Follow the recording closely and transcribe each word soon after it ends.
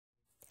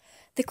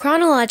The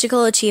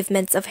chronological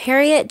achievements of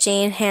Harriet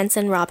Jane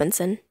Hanson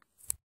Robinson.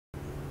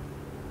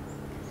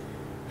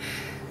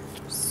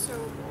 I'm so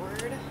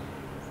bored.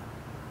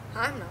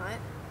 I'm not.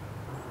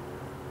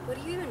 What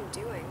are you even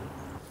doing?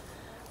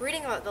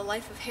 Reading about the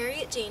life of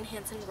Harriet Jane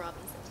Hanson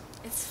Robinson.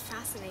 It's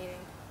fascinating.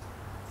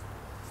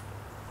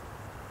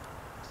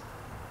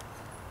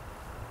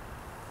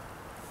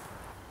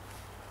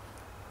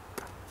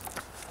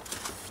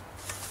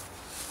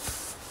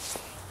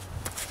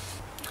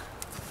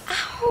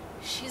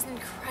 She's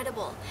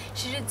incredible.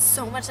 She did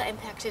so much that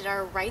impacted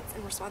our rights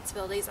and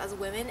responsibilities as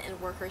women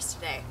and workers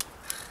today.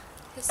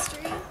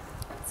 History?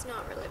 It's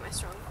not really my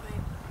strong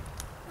point.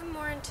 I'm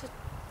more into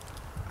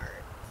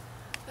art.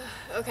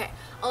 Okay,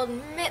 I'll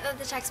admit that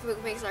the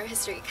textbook makes our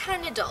history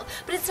kind of dull,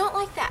 but it's not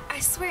like that. I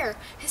swear,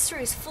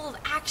 history is full of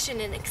action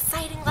and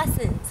exciting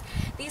lessons.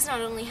 These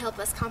not only help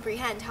us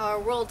comprehend how our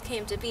world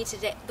came to be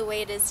today, the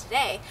way it is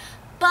today,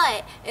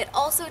 but it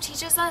also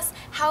teaches us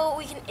how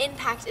we can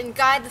impact and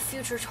guide the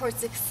future towards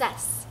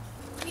success.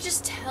 Let me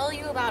just tell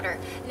you about her,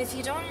 and if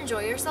you don't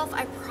enjoy yourself,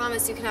 I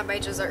promise you can have my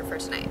dessert for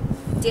tonight.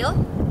 Deal?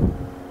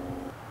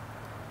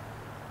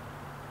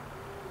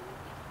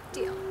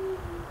 Deal.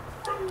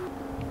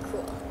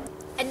 Cool.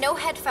 And no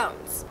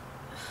headphones.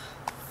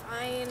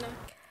 Fine.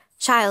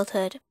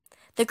 Childhood.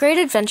 The Great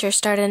Adventure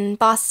started in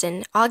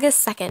Boston,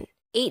 August 2nd,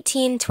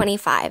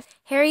 1825.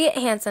 Harriet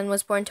Hanson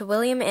was born to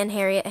William and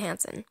Harriet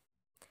Hanson.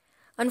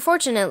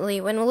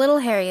 Unfortunately, when little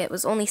Harriet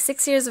was only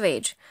 6 years of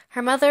age,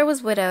 her mother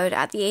was widowed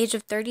at the age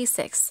of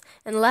 36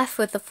 and left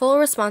with the full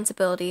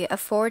responsibility of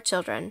 4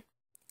 children.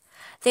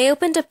 They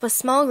opened up a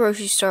small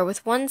grocery store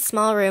with one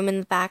small room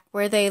in the back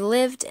where they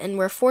lived and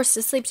were forced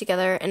to sleep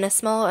together in a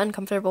small,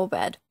 uncomfortable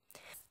bed.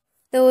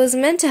 Though it was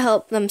meant to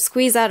help them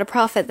squeeze out a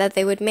profit that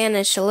they would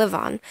manage to live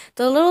on,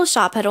 the little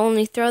shop had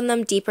only thrown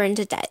them deeper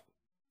into debt.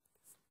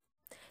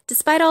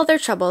 Despite all their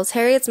troubles,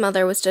 Harriet's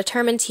mother was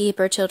determined to keep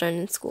her children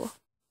in school.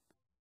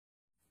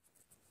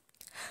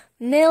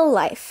 Mill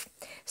life.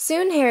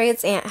 Soon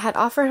Harriet's aunt had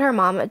offered her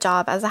mom a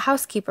job as a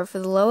housekeeper for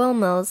the Lowell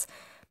Mills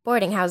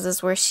boarding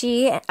houses where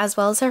she, as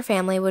well as her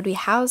family, would be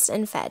housed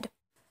and fed.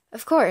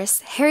 Of course,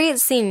 Harriet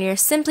Sr.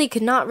 simply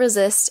could not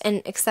resist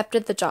and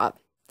accepted the job.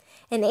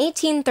 In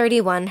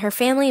 1831, her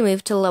family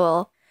moved to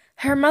Lowell.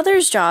 Her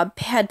mother's job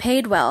had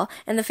paid well,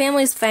 and the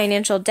family's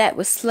financial debt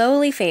was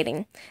slowly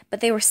fading, but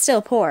they were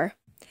still poor.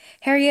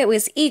 Harriet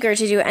was eager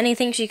to do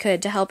anything she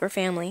could to help her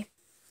family.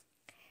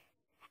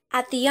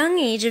 At the young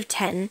age of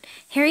 10,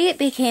 Harriet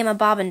became a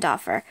bobbin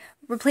doffer,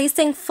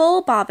 replacing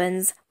full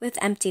bobbins with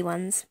empty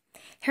ones.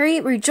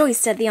 Harriet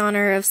rejoiced at the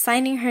honor of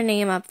signing her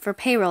name up for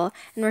payroll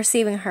and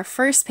receiving her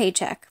first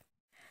paycheck.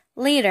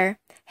 Later,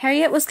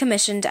 Harriet was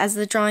commissioned as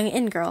the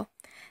drawing-in girl.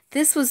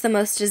 This was the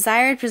most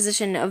desired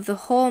position of the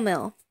whole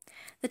mill.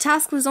 The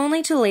task was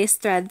only to lace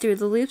thread through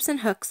the loops and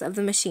hooks of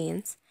the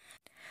machines.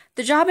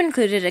 The job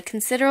included a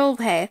considerable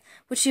pay,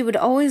 which she would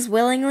always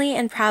willingly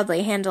and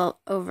proudly hand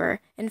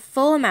over in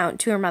full amount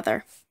to her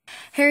mother.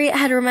 Harriet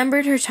had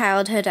remembered her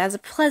childhood as a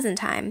pleasant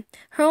time,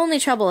 her only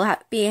trouble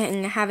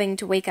being having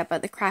to wake up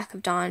at the crack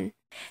of dawn.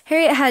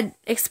 Harriet had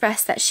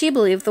expressed that she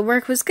believed the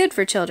work was good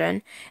for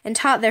children, and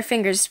taught their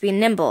fingers to be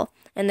nimble,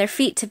 and their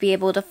feet to be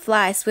able to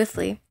fly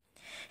swiftly.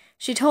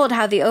 She told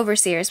how the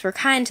overseers were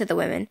kind to the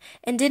women,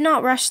 and did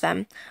not rush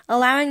them,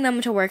 allowing them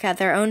to work at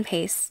their own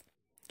pace.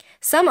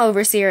 Some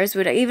overseers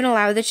would even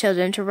allow the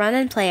children to run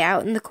and play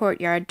out in the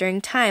courtyard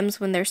during times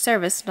when their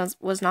service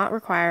was not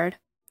required.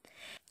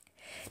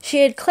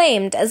 She had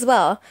claimed, as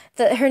well,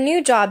 that her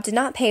new job did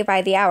not pay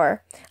by the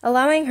hour,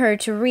 allowing her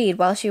to read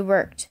while she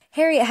worked.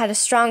 Harriet had a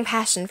strong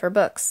passion for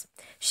books.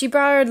 She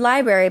borrowed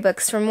library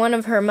books from one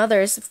of her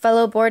mother's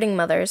fellow boarding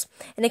mothers,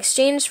 in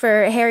exchange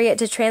for Harriet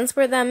to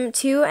transport them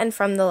to and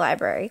from the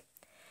library.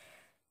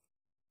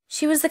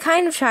 She was the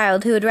kind of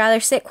child who would rather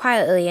sit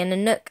quietly in a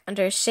nook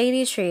under a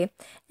shady tree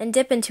and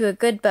dip into a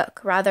good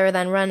book rather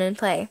than run and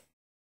play.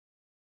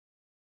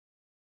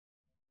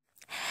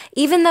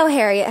 Even though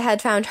Harriet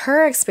had found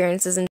her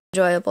experiences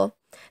enjoyable,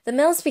 the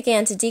mills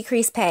began to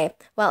decrease pay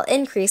while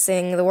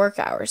increasing the work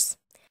hours.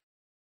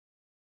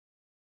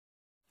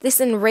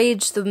 This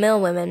enraged the mill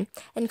women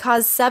and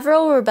caused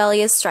several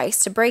rebellious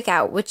strikes to break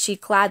out, which she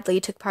gladly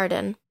took part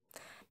in.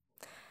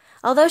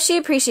 Although she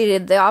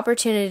appreciated the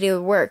opportunity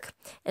to work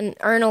and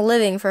earn a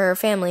living for her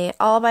family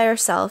all by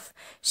herself,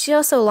 she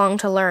also longed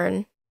to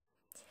learn.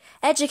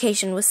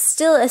 Education was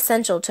still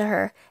essential to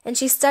her, and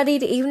she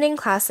studied evening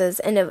classes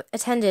and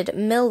attended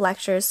mill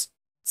lectures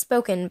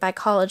spoken by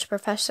college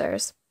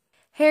professors.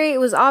 Harriet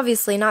was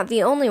obviously not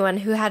the only one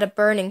who had a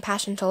burning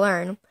passion to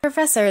learn.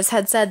 Professors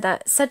had said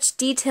that such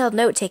detailed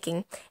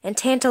note-taking and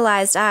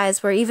tantalized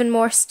eyes were even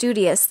more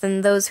studious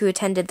than those who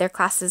attended their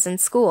classes in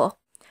school.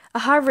 A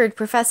Harvard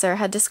professor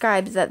had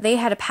described that they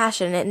had a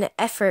passion and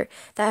effort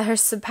that had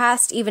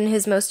surpassed even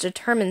his most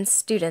determined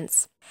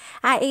students.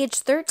 At age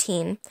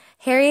 13,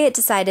 Harriet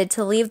decided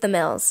to leave the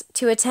mills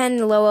to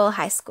attend Lowell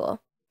High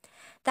School.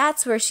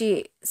 That's where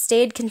she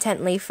stayed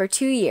contentedly for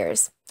 2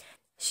 years.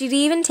 She'd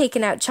even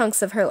taken out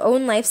chunks of her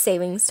own life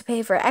savings to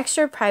pay for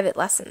extra private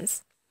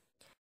lessons.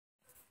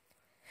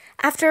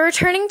 After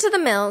returning to the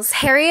mills,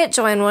 Harriet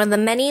joined one of the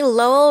many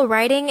Lowell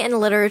writing and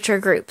literature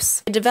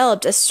groups. She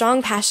developed a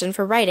strong passion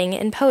for writing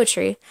and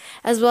poetry,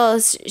 as well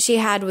as she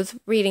had with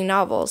reading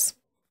novels.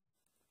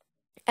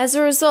 As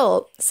a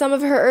result, some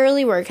of her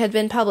early work had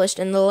been published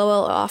in the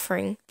Lowell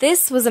Offering.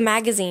 This was a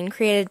magazine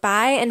created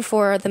by and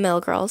for the mill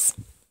girls.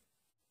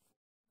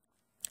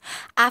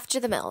 After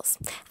the mills.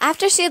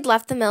 After she had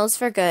left the mills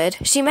for good,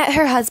 she met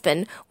her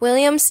husband,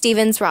 William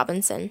Stevens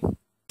Robinson.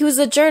 He was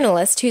a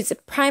journalist whose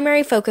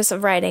primary focus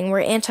of writing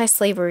were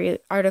anti-slavery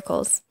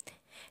articles.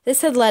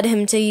 This had led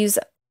him to use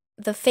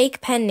the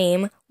fake pen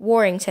name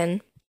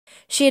Warrington.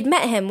 She had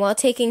met him while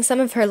taking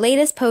some of her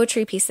latest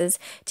poetry pieces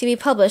to be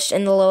published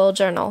in the Lowell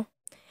Journal.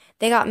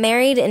 They got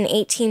married in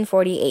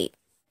 1848.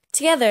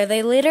 Together,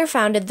 they later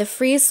founded the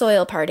Free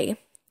Soil Party.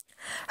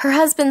 Her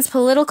husband's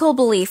political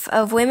belief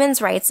of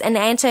women's rights and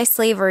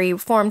anti-slavery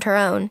formed her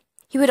own.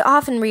 He would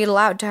often read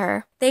aloud to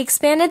her. They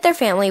expanded their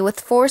family with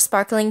 4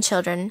 sparkling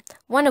children,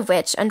 one of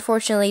which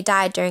unfortunately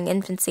died during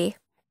infancy.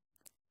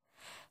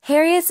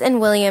 Harriet's and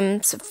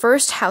William's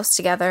first house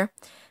together,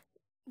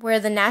 where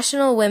the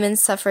National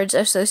Women's Suffrage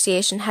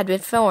Association had been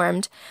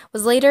formed,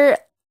 was later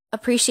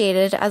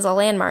appreciated as a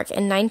landmark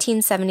in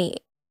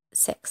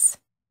 1976.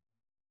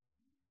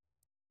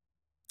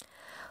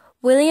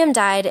 William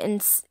died in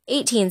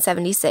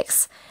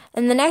 1876,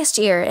 and the next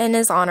year, in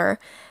his honor,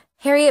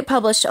 Harriet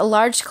published a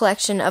large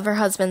collection of her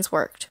husband's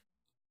work.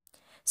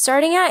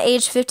 Starting at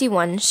age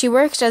 51, she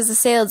worked as a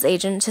sales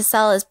agent to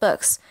sell his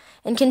books,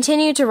 and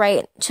continued to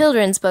write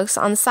children's books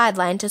on the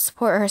sideline to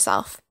support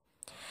herself.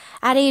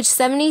 At age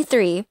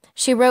 73,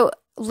 she wrote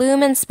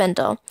Loom and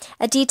Spindle,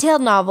 a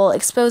detailed novel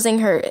exposing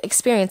her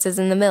experiences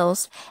in the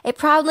mills. It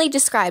proudly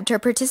described her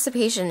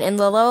participation in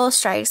the Lowell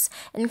strikes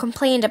and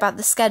complained about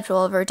the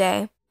schedule of her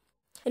day.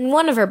 In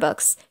one of her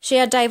books, she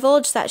had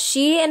divulged that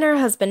she and her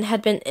husband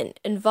had been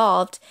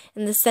involved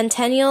in the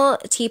Centennial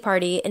Tea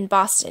Party in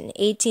Boston,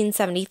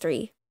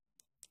 1873.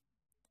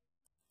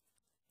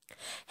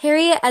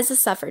 Harriet as a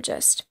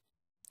suffragist.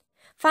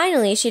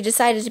 Finally, she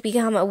decided to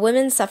become a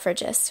women's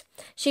suffragist.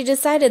 She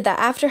decided that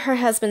after her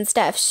husband's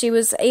death, she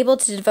was able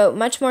to devote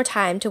much more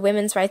time to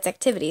women's rights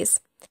activities.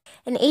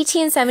 In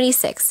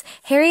 1876,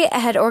 Harriet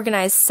had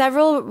organized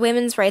several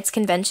women's rights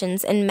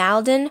conventions in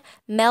Malden,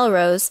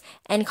 Melrose,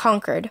 and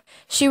Concord.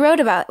 She wrote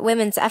about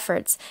women's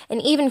efforts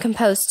and even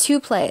composed 2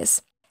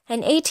 plays.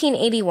 In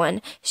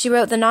 1881, she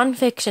wrote the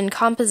nonfiction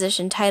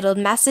composition titled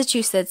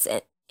Massachusetts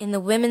in the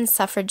Women's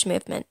Suffrage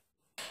Movement.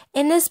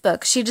 In this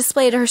book, she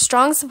displayed her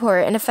strong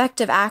support and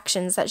effective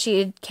actions that she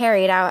had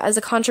carried out as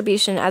a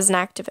contribution as an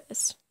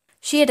activist.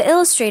 She had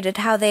illustrated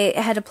how they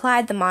had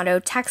applied the motto,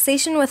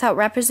 "Taxation without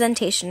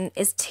representation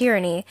is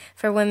tyranny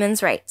for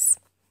women's rights."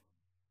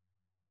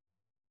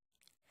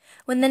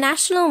 When the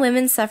National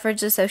Women's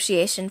Suffrage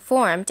Association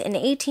formed in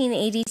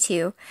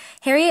 1882,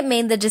 Harriet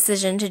made the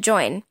decision to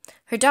join.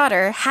 Her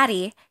daughter,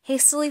 Hattie,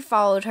 hastily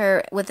followed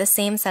her with the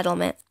same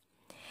settlement.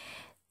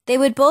 They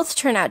would both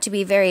turn out to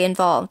be very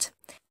involved.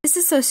 This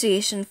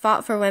association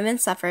fought for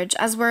women's suffrage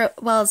as well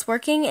as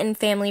working in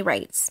family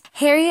rights.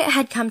 Harriet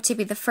had come to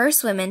be the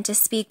first woman to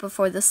speak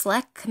before the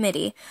Select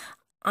Committee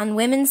on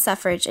Women's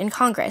Suffrage in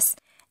Congress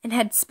and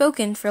had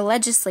spoken for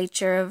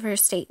legislature of her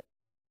state.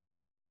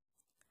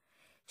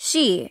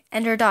 She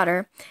and her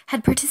daughter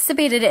had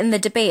participated in the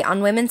debate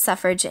on women's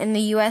suffrage in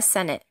the U.S.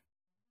 Senate.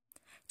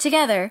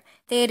 Together,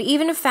 they had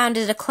even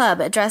founded a club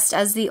addressed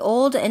as the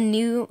Old and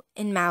New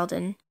in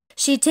Malden.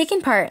 She had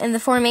taken part in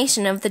the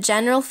formation of the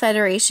General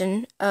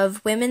Federation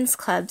of Women's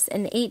Clubs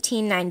in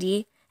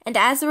 1890, and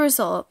as a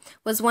result,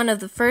 was one of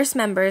the first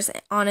members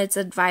on its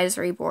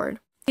advisory board.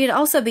 She had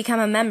also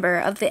become a member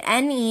of the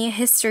N.E.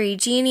 History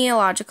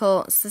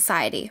Genealogical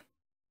Society.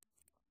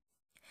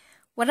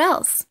 What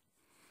else?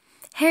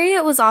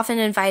 Harriet was often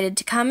invited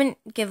to come and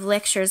give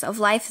lectures of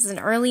life as an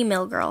early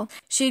mill girl.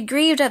 She had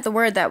grieved at the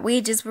word that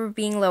wages were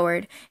being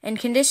lowered, and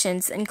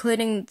conditions,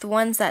 including the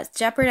ones that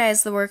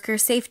jeopardized the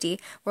workers' safety,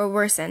 were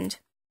worsened.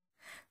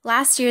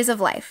 Last years of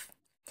life.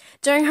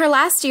 During her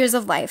last years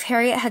of life,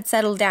 Harriet had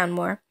settled down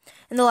more.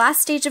 In the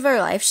last stage of her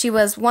life, she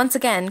was, once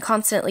again,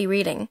 constantly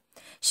reading.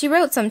 She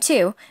wrote some,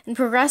 too, and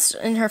progressed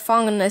in her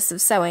fondness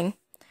of sewing.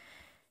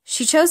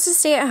 She chose to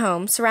stay at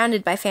home,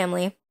 surrounded by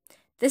family.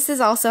 This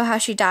is also how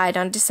she died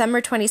on December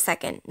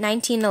 22nd,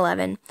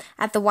 1911,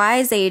 at the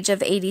wise age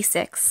of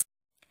 86.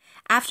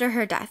 After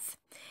her death,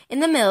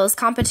 in the mills,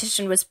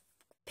 competition was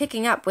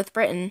picking up with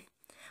Britain.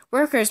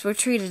 Workers were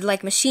treated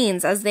like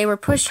machines as they were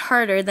pushed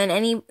harder than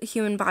any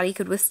human body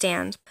could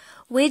withstand.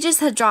 Wages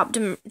had dropped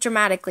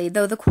dramatically,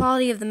 though the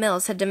quality of the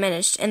mills had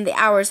diminished and the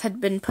hours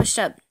had been pushed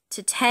up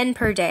to 10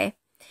 per day.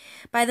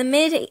 By the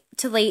mid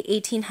to late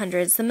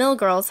 1800s, the mill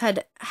girls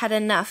had had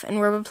enough and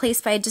were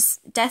replaced by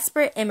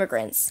desperate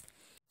immigrants.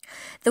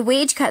 The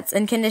wage cuts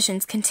and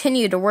conditions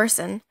continued to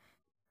worsen.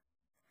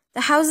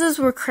 The houses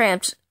were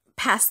cramped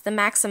past the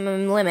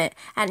maximum limit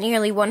at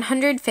nearly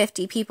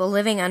 150 people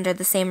living under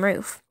the same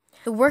roof.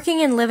 The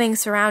working and living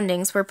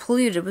surroundings were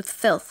polluted with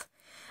filth.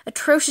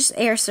 Atrocious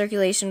air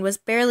circulation was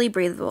barely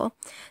breathable.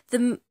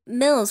 The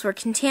mills were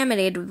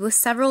contaminated with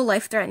several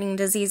life-threatening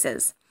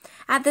diseases.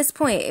 At this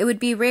point, it would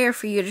be rare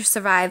for you to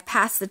survive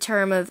past the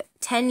term of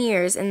 10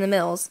 years in the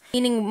mills,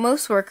 meaning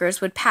most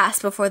workers would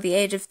pass before the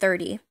age of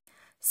 30.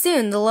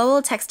 Soon, the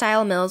Lowell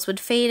textile mills would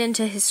fade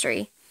into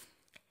history.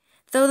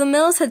 Though the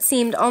mills had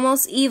seemed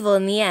almost evil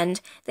in the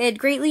end, they had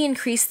greatly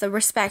increased the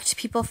respect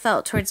people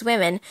felt towards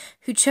women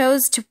who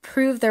chose to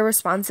prove their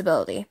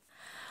responsibility.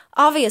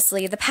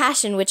 Obviously, the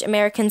passion which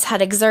Americans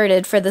had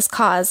exerted for this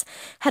cause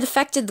had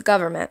affected the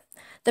government.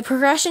 The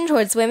progression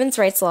towards women's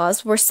rights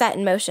laws were set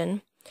in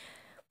motion.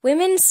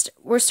 Women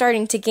were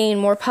starting to gain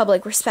more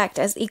public respect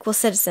as equal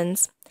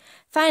citizens.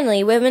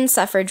 Finally, women's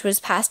suffrage was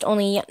passed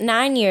only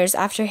 9 years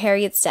after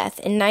Harriet's death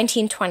in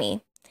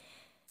 1920.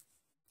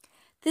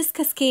 This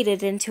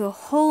cascaded into a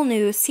whole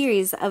new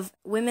series of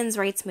women's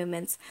rights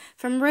movements,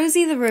 from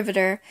Rosie the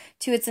Riveter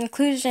to its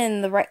inclusion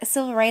in the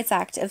Civil Rights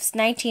Act of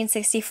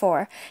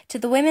 1964 to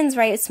the women's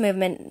rights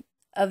movement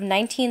of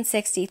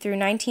 1960 through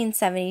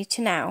 1970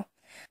 to now.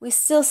 We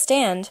still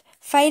stand,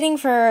 fighting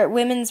for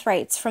women's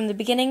rights from the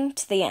beginning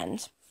to the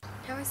end.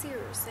 Now I see what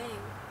you're saying.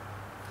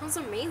 That was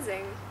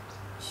amazing.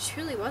 She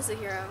truly was a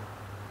hero.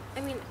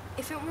 I mean,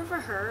 if it weren't for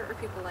her or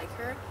people like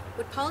her,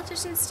 would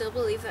politicians still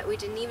believe that we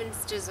didn't even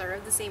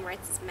deserve the same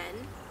rights as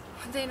men?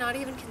 Would they not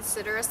even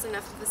consider us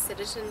enough of a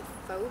citizen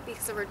vote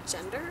because of our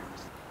gender?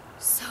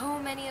 So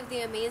many of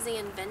the amazing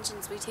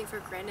inventions we take for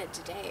granted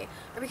today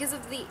are because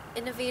of the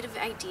innovative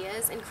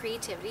ideas and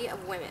creativity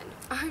of women.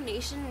 Our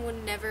nation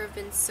would never have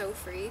been so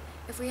free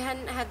if we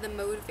hadn't had the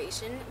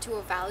motivation to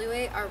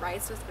evaluate our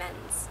rights with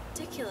men's.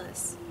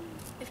 Ridiculous.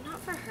 If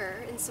not for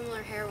her and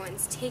similar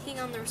heroines taking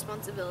on the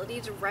responsibility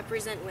to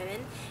represent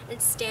women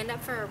and stand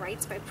up for our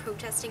rights by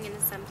protesting and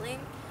assembling,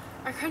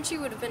 our country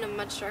would have been a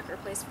much darker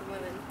place for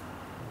women.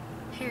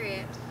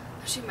 Harriet,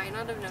 though she might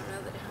not have known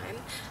at the time,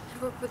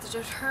 had worked with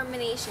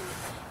determination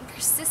and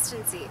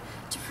persistency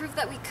to prove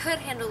that we could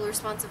handle the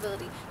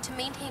responsibility to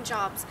maintain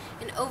jobs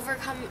and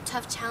overcome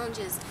tough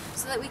challenges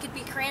so that we could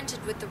be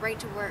granted with the right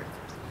to work.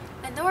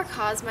 And though our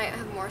cause might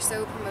have more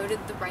so promoted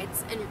the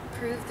rights and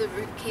improved the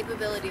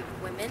capability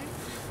of women,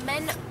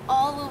 men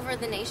all over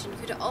the nation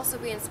could also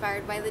be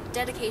inspired by the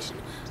dedication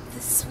of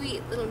this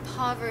sweet little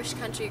impoverished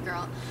country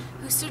girl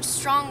who stood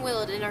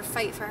strong-willed in our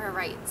fight for her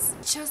rights.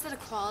 It shows that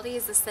equality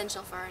is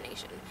essential for our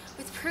nation,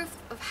 with proof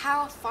of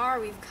how far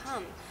we've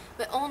come,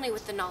 but only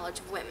with the knowledge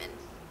of women.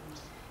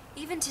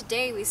 Even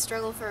today we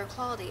struggle for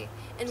equality,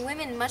 and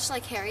women, much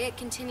like Harriet,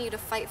 continue to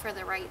fight for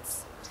their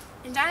rights.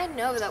 And I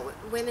know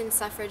that women's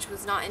suffrage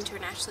was not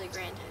internationally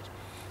granted.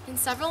 In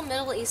several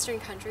Middle Eastern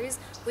countries,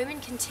 women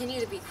continue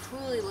to be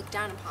cruelly looked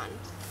down upon.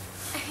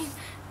 I mean,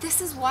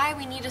 this is why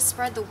we need to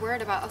spread the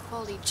word about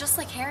equality, just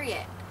like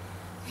Harriet.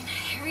 I mean,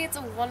 Harriet's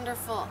a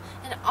wonderful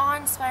and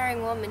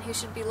awe-inspiring woman who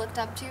should be looked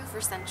up to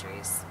for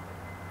centuries.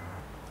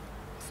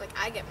 It's like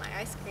I get my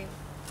ice cream.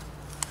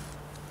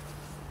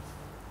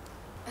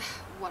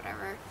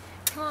 Whatever.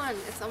 Come on,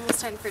 it's almost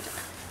time for dinner.